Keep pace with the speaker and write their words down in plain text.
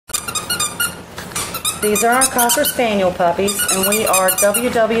These are our Cocker Spaniel puppies, and we are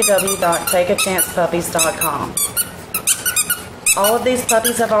www.takeachancepuppies.com. All of these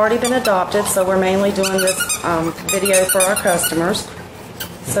puppies have already been adopted, so we're mainly doing this video for our customers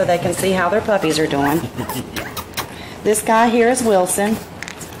so they can see how their puppies are doing. This guy here is Wilson.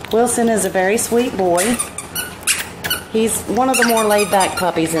 Wilson is a very sweet boy. He's one of the more laid-back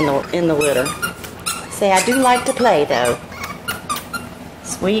puppies in the litter. Say, I do like to play, though.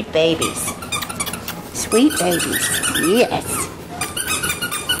 Sweet babies. Sweet babies. Yes.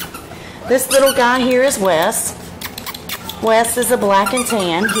 This little guy here is Wes. Wes is a black and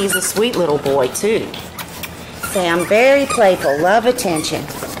tan. He's a sweet little boy, too. Say, I'm very playful, love attention.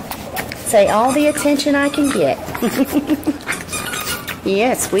 Say, all the attention I can get.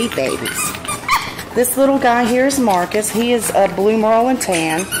 Yeah, sweet babies. This little guy here is Marcus. He is a blue merle and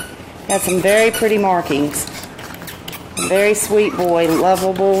tan. Has some very pretty markings. Very sweet boy,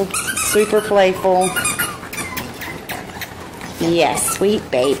 lovable, super playful. Yes, sweet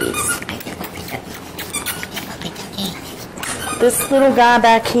babies. This little guy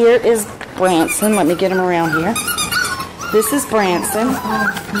back here is Branson. Let me get him around here. This is Branson.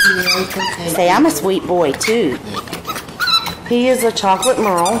 Say, I'm a sweet boy, too. He is a chocolate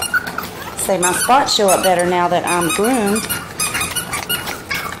merle. Say, my spots show up better now that I'm groomed.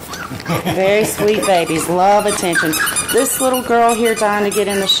 Very sweet babies. Love attention. This little girl here trying to get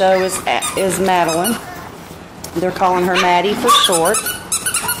in the show is Madeline. They're calling her Maddie for short.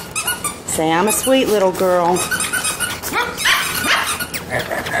 Say, I'm a sweet little girl.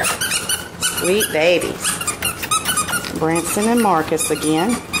 Sweet babies. Branson and Marcus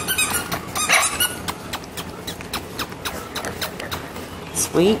again.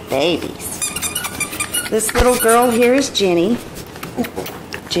 Sweet babies. This little girl here is Jenny.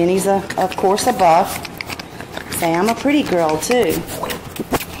 Jenny's, of course, a buff. Say, I'm a pretty girl, too.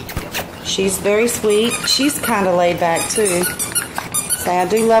 She's very sweet. She's kind of laid back, too. Say, I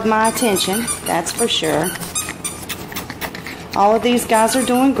do love my attention. That's for sure. All of these guys are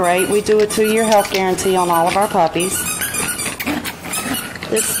doing great. We do a 2-year health guarantee on all of our puppies.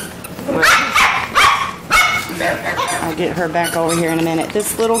 I'll get her back over here in a minute.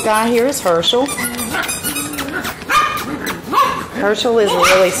 This little guy here is Herschel. Herschel is a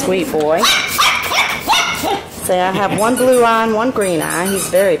really sweet boy. Say, I have one blue eye and one green eye. He's a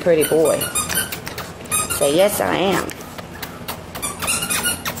very pretty boy. Say, yes, I am.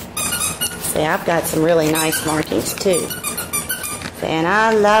 Say, I've got some really nice markings, too. Say, and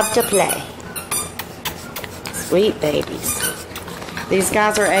I love to play. Sweet babies. These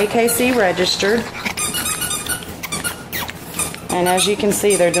guys are AKC registered. And as you can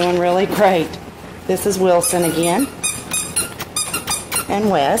see, they're doing really great. This is Wilson again. And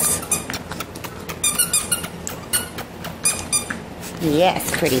Wes. Yes,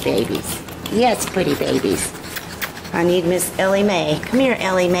 pretty babies. Yes, pretty babies. I need Miss Ellie Mae. Come here,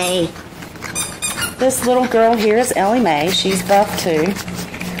 Ellie Mae. This little girl here is Ellie Mae. She's buff too.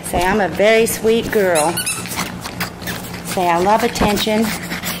 Say, I'm a very sweet girl. Say, I love attention.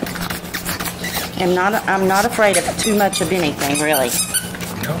 I'm not afraid of too much of anything, really.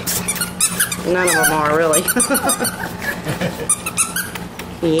 None of them are, really.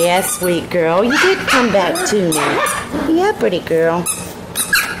 Yes, sweet girl. You did come back to me. Yeah, pretty girl.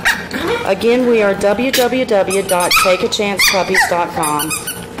 Again, we are www.takeachancepuppies.com.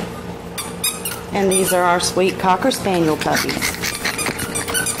 And these are our sweet Cocker Spaniel puppies.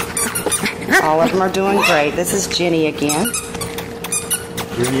 All of them are doing great. This is Jenny again.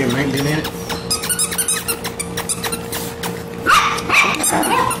 Jenny and Mink in it?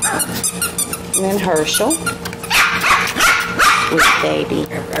 And then Herschel. Sweet baby.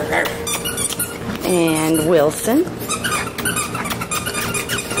 And Wilson.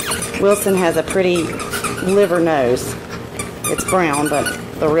 Wilson has a pretty liver nose. It's brown, but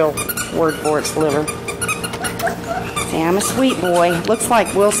the real word for it's liver. See, I'm a sweet boy. Looks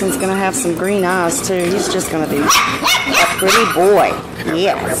like Wilson's going to have some green eyes, too. He's just going to be a pretty boy.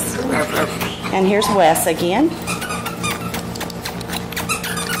 Yes. And here's Wes again.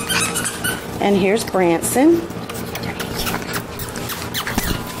 And here's Branson.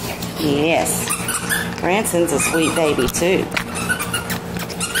 Yes. Branson's a sweet baby, too.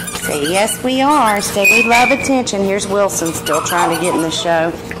 Say, yes, we are. Say, we love attention. Here's Wilson still trying to get in the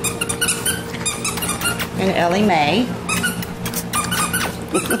show. And Ellie Mae.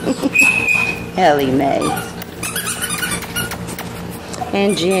 Ellie Mae.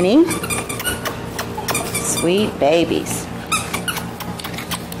 And Jenny. Sweet babies.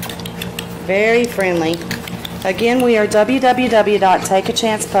 Very friendly. Again, we are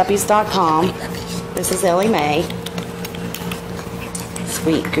www.takeachancepuppies.com. This is Ellie Mae.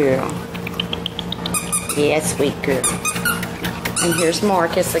 Sweet girl. Yeah, sweet girl. And here's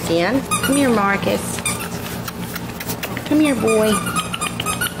Marcus again. Come here, Marcus. Come here, boy.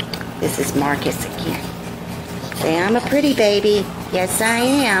 This is Marcus again. Say, I'm a pretty baby. Yes, I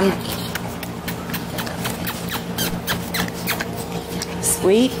am.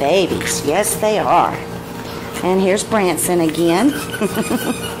 Sweet babies. Yes, they are. And here's Branson again.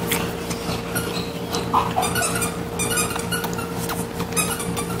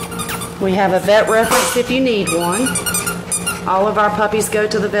 We have a vet reference if you need one. All of our puppies go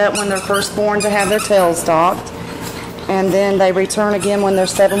to the vet when they're first born to have their tails docked. And then they return again when they're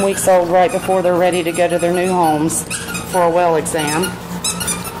 7 weeks old, right before they're ready to go to their new homes for a well exam.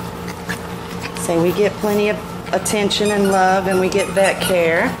 So we get plenty of attention and love, and we get vet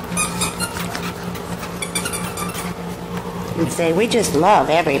care. And say, we just love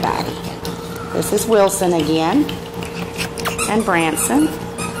everybody. This is Wilson again. And Branson.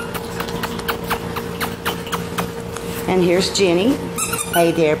 And here's Jenny.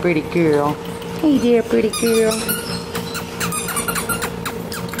 Hey there, pretty girl. Hey there, pretty girl.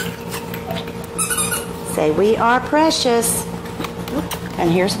 Say, we are precious.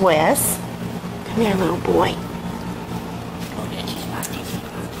 And here's Wes. Come here, little boy.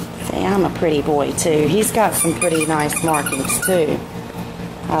 Say, I'm a pretty boy, too. He's got some pretty nice markings, too.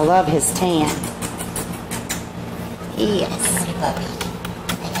 I love his tan. Yes.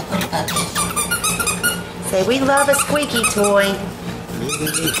 Say, we love a squeaky toy.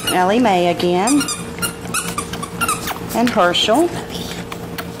 Ellie Mae again. And Herschel.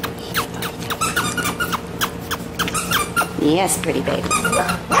 Yes, pretty baby.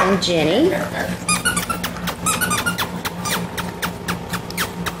 And Jenny.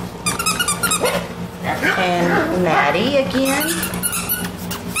 And Maddie again.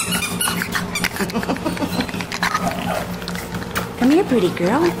 Come here, pretty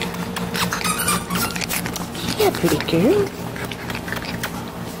girl. Yeah, pretty girl.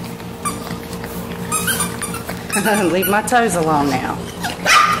 Leave my toes alone now.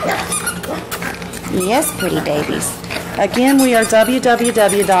 Yes, pretty babies. Again, we are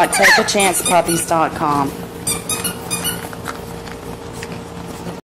www.takeachancepuppies.com.